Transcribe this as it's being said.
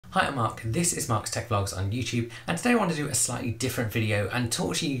Hi, I'm Mark, this is Mark's Tech Vlogs on YouTube, and today I want to do a slightly different video and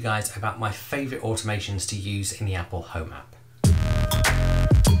talk to you guys about my favourite automations to use in the Apple Home app.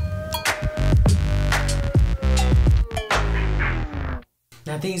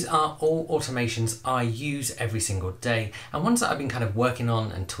 Now these are all automations I use every single day and ones that I've been kind of working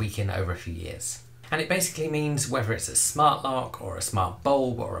on and tweaking over a few years. And it basically means whether it's a smart lock or a smart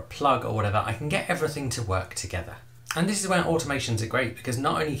bulb or a plug or whatever, I can get everything to work together. And this is where automations are great because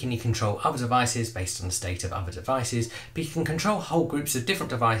not only can you control other devices based on the state of other devices, but you can control whole groups of different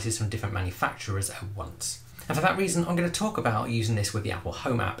devices from different manufacturers at once. And for that reason, I'm going to talk about using this with the Apple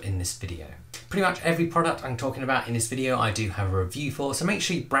Home app in this video. Pretty much every product I'm talking about in this video I do have a review for, so make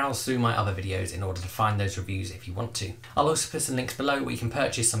sure you browse through my other videos in order to find those reviews if you want to. I'll also put some links below where you can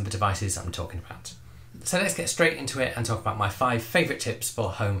purchase some of the devices I'm talking about. So let's get straight into it and talk about my 5 favourite tips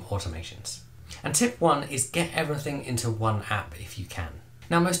for home automations. And tip 1 is get everything into one app if you can.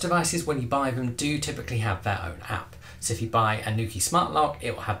 Now most devices when you buy them do typically have their own app. So if you buy a 𝐾𝐸 smart lock,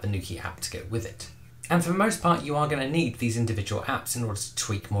 it will have the 𝐾𝐸 app to go with it. And for the most part you are going to need these individual apps in order to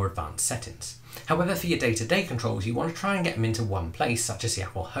tweak more advanced settings. However, for your day-to-day controls you want to try and get them into one place, such as the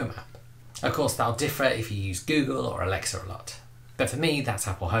Apple Home app. Of course that'll differ if you use Google or Alexa a lot. But for me that's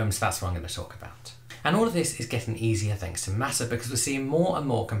Apple Home, so that's what I'm going to talk about. And all of this is getting easier thanks to Matter because we're seeing more and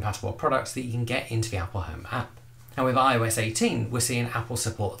more compatible products that you can get into the Apple Home app. And with iOS 18, we're seeing Apple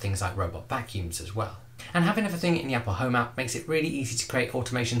support things like robot vacuums as well. And having everything in the Apple Home app makes it really easy to create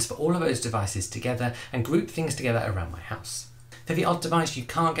automations for all of those devices together and group things together around my house. For the odd device you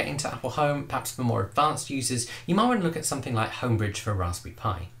can't get into Apple Home, perhaps for more advanced users, you might want to look at something like HomeBridge for Raspberry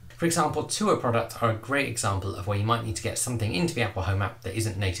Pi. For example, Tour products are a great example of where you might need to get something into the Apple Home app that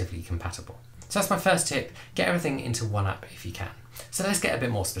isn't natively compatible. So that's my first tip, get everything into one app if you can. So let's get a bit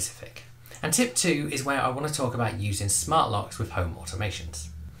more specific. And tip 2 is where I want to talk about using smart locks with home automations.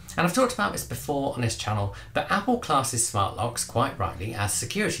 And I've talked about this before on this channel, but Apple classes smart locks quite rightly as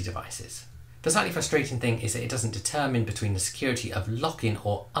security devices. The slightly frustrating thing is that it doesn't determine between the security of locking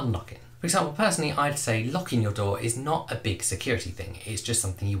or unlocking. For example, personally I'd say locking your door is not a big security thing, it's just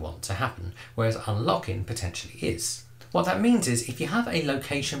something you want to happen, whereas unlocking potentially is. What that means is if you have a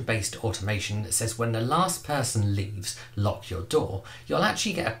location-based automation that says when the last person leaves, lock your door, you'll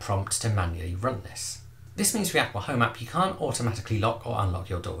actually get a prompt to manually run this. This means for the Apple Home app you can't automatically lock or unlock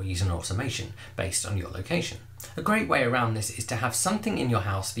your door using an automation based on your location. A great way around this is to have something in your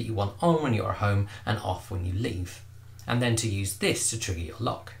house that you want on when you're home and off when you leave, and then to use this to trigger your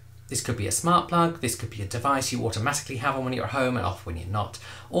lock. This could be a smart plug, this could be a device you automatically have on when you're home and off when you're not,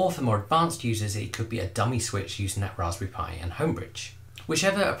 or for more advanced users it could be a dummy switch using that Raspberry Pi and HomeBridge.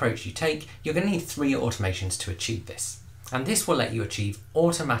 Whichever approach you take, you're going to need 3 automations to achieve this. And this will let you achieve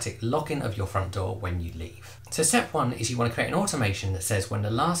automatic locking of your front door when you leave. So step 1 is you want to create an automation that says when the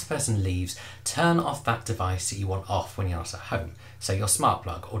last person leaves, turn off that device that you want off when you're not at home. So your smart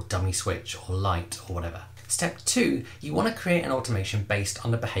plug or dummy switch or light or whatever. Step 2, you want to create an automation based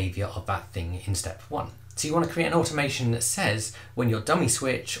on the behaviour of that thing in step 1. So you want to create an automation that says when your dummy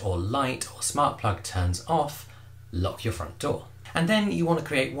switch or light or smart plug turns off, lock your front door. And then you want to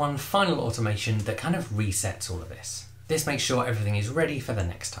create one final automation that kind of resets all of this. This makes sure everything is ready for the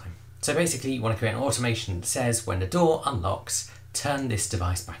next time. So basically you want to create an automation that says when the door unlocks, turn this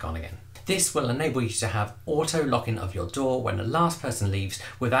device back on again. This will enable you to have auto locking of your door when the last person leaves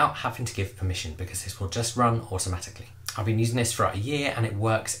without having to give permission because this will just run automatically. I've been using this for a year and it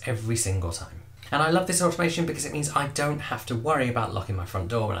works every single time. And I love this automation because it means I don't have to worry about locking my front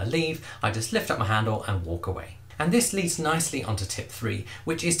door when I leave. I just lift up my handle and walk away. And this leads nicely onto tip 3,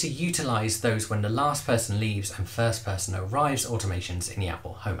 which is to utilise those when the last person leaves and first person arrives automations in the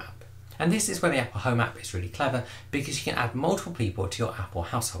Apple Home app. And this is where the Apple Home app is really clever because you can add multiple people to your Apple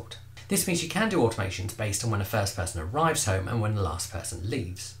household. This means you can do automations based on when the first person arrives home and when the last person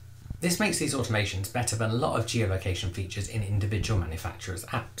leaves. This makes these automations better than a lot of geolocation features in individual manufacturers'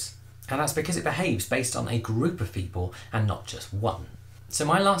 apps. And that's because it behaves based on a group of people and not just one. So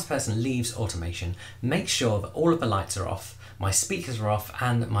my last person leaves automation makes sure that all of the lights are off, my speakers are off,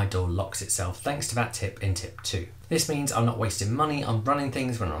 and my door locks itself thanks to that tip in tip 2. This means I'm not wasting money on running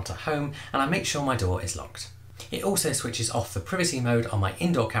things when I'm not at home, and I make sure my door is locked. It also switches off the privacy mode on my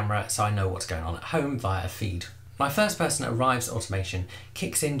indoor camera so I know what's going on at home via a feed. My first person arrives automation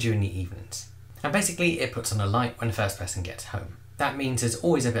kicks in during the evenings. And basically it puts on a light when the first person gets home. That means there's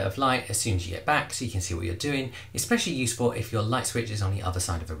always a bit of light as soon as you get back so you can see what you're doing, especially useful if your light switch is on the other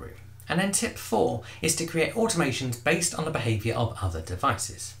side of a room. And then tip 4 is to create automations based on the behaviour of other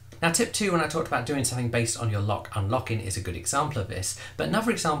devices. Now tip 2, when I talked about doing something based on your lock unlocking, is a good example of this, but another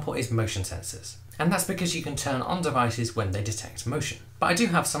example is motion sensors. And that's because you can turn on devices when they detect motion. But I do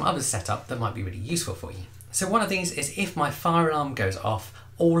have some others set up that might be really useful for you. So one of these is if my fire alarm goes off,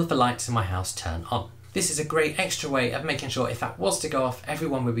 all of the lights in my house turn on. This is a great extra way of making sure if that was to go off,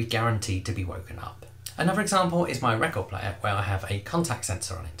 everyone would be guaranteed to be woken up. Another example is my record player, where I have a contact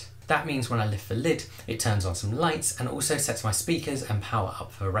sensor on it. That means when I lift the lid, it turns on some lights and also sets my speakers and power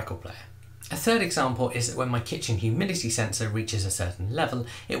up for a record player. A third example is that when my kitchen humidity sensor reaches a certain level,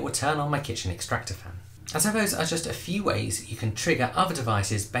 it will turn on my kitchen extractor fan. And so those are just a few ways you can trigger other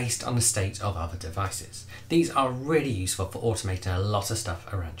devices based on the state of other devices. These are really useful for automating a lot of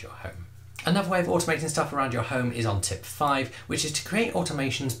stuff around your home. Another way of automating stuff around your home is on tip 5, which is to create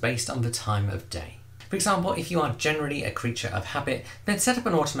automations based on the time of day. For example, if you are generally a creature of habit, then set up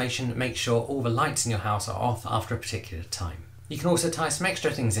an automation that makes sure all the lights in your house are off after a particular time. You can also tie some extra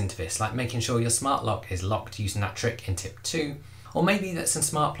things into this, like making sure your smart lock is locked using that trick in tip 2, or maybe that some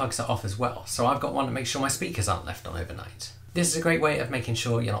smart plugs are off as well, so I've got one that makes sure my speakers aren't left on overnight. This is a great way of making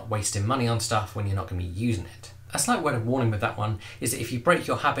sure you're not wasting money on stuff when you're not going to be using it. A slight word of warning with that one is that if you break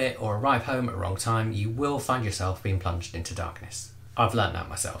your habit or arrive home at the wrong time, you will find yourself being plunged into darkness. I've learned that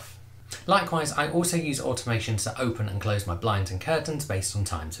myself. Likewise, I also use automations that open and close my blinds and curtains based on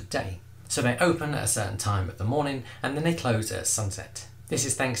times of day. So they open at a certain time of the morning and then they close at sunset. This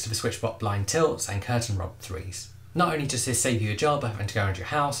is thanks to the SwitchBot blind tilts and curtain rod 3s. Not only does this save you a job of having to go around your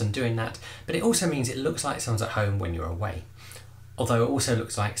house and doing that, but it also means it looks like someone's at home when you're away. Although it also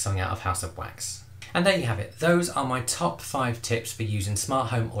looks like something out of House of Wax. And there you have it. Those are my top 5 tips for using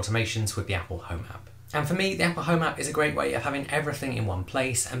smart home automations with the Apple Home app. And for me, the Apple Home app is a great way of having everything in one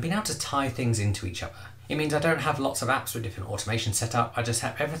place and being able to tie things into each other. It means I don't have lots of apps with different automations set up, I just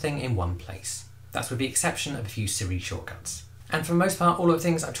have everything in one place. That's with the exception of a few Siri shortcuts. And for the most part, all of the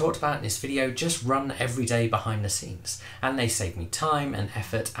things I've talked about in this video just run every day behind the scenes, and they save me time and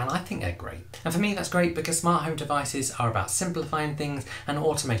effort, and I think they're great. And for me, that's great because smart home devices are about simplifying things and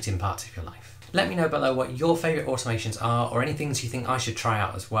automating parts of your life. Let me know below what your favourite automations are, or any things you think I should try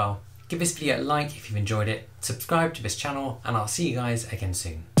out as well. Give this video a like if you've enjoyed it, subscribe to this channel, and I'll see you guys again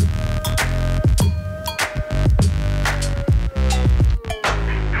soon.